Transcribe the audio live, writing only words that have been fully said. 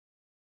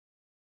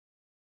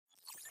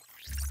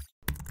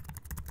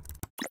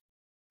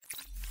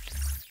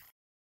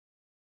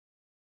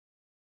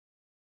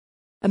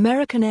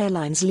American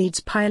Airlines leads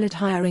pilot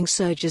hiring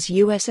surge as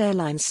U.S.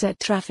 airlines set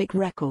traffic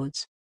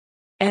records.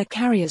 Air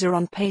carriers are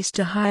on pace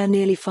to hire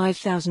nearly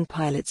 5,000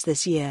 pilots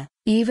this year,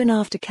 even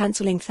after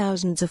canceling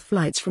thousands of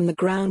flights from the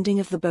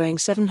grounding of the Boeing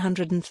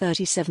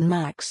 737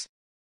 MAX.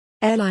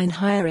 Airline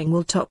hiring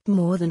will top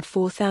more than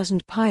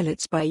 4,000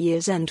 pilots by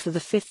year's end for the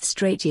fifth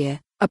straight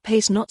year, a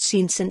pace not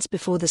seen since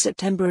before the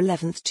September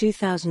 11,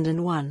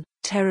 2001,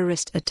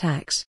 terrorist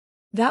attacks.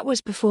 That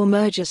was before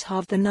mergers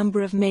halved the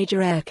number of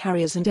major air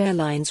carriers and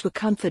airlines were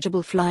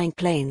comfortable flying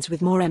planes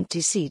with more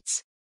empty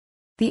seats.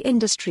 The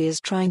industry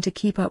is trying to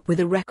keep up with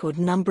a record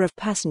number of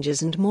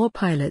passengers and more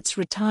pilots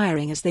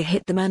retiring as they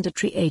hit the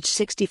mandatory age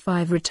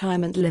 65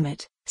 retirement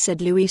limit, said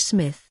Louis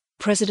Smith,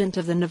 president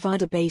of the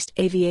Nevada-based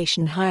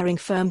aviation hiring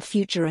firm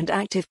Future and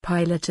Active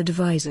Pilot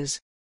Advisors.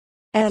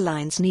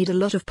 Airlines need a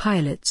lot of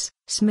pilots,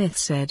 Smith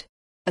said.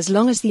 As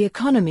long as the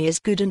economy is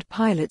good and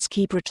pilots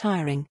keep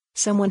retiring,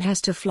 someone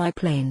has to fly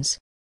planes.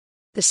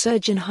 The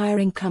surge in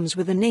hiring comes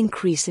with an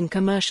increase in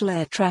commercial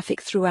air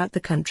traffic throughout the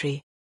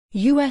country.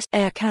 U.S.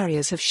 air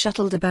carriers have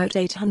shuttled about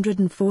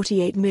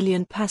 848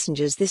 million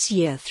passengers this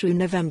year through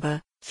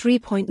November,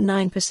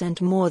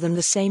 3.9% more than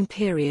the same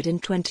period in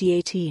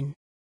 2018.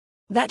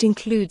 That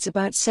includes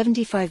about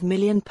 75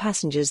 million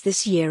passengers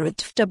this year at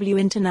TFW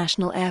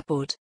International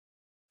Airport.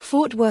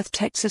 Fort Worth,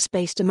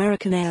 Texas-based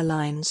American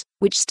Airlines,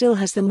 which still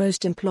has the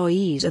most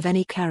employees of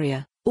any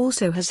carrier,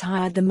 also has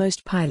hired the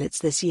most pilots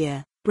this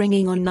year,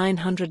 bringing on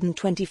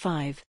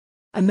 925.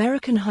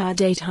 American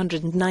hired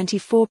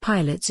 894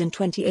 pilots in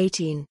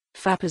 2018,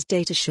 FAPA's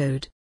data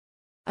showed.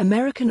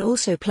 American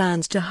also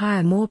plans to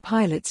hire more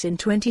pilots in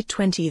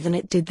 2020 than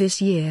it did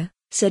this year,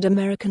 said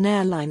American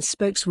Airlines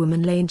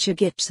spokeswoman Lanesha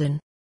Gibson.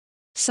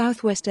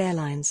 Southwest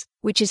Airlines,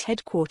 which is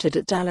headquartered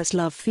at Dallas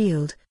Love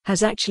Field,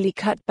 has actually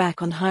cut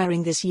back on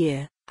hiring this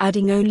year,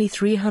 adding only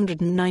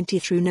 390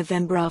 through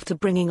November after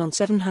bringing on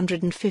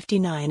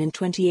 759 in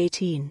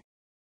 2018.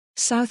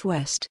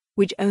 Southwest,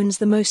 which owns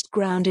the most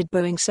grounded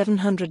Boeing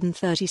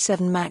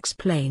 737 MAX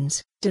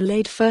planes,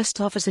 delayed first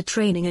officer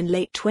training in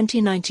late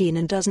 2019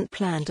 and doesn't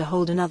plan to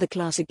hold another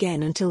class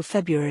again until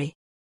February.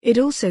 It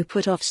also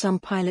put off some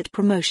pilot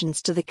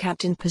promotions to the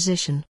captain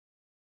position.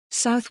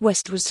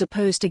 Southwest was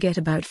supposed to get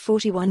about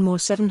 41 more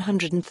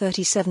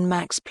 737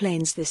 MAX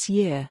planes this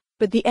year,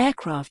 but the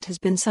aircraft has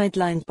been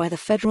sidelined by the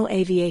Federal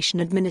Aviation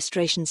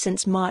Administration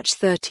since March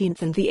 13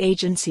 and the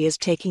agency is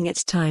taking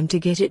its time to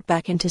get it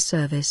back into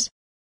service.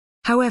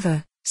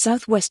 However,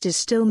 Southwest is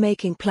still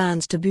making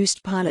plans to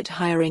boost pilot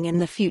hiring in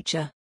the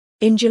future.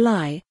 In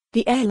July,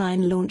 the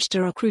airline launched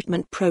a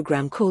recruitment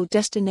program called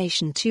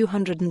Destination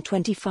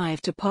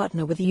 225 to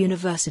partner with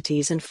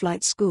universities and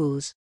flight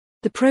schools.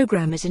 The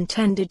program is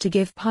intended to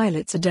give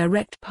pilots a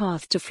direct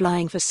path to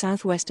flying for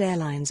Southwest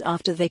Airlines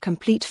after they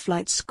complete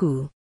flight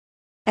school.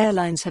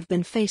 Airlines have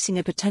been facing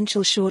a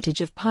potential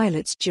shortage of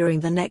pilots during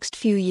the next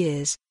few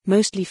years,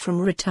 mostly from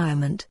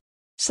retirement.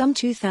 Some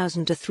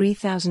 2,000 to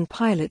 3,000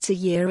 pilots a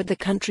year at the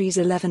country's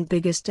 11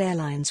 biggest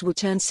airlines will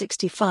turn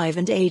 65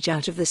 and age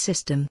out of the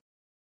system.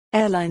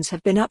 Airlines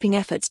have been upping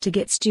efforts to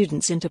get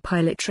students into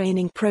pilot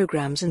training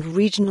programs and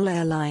regional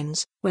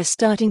airlines, where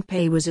starting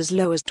pay was as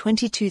low as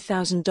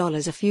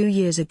 $22,000 a few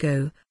years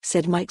ago,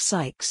 said Mike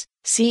Sykes,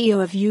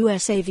 CEO of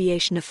U.S.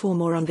 Aviation. For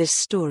more on this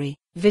story,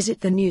 visit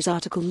the news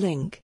article link.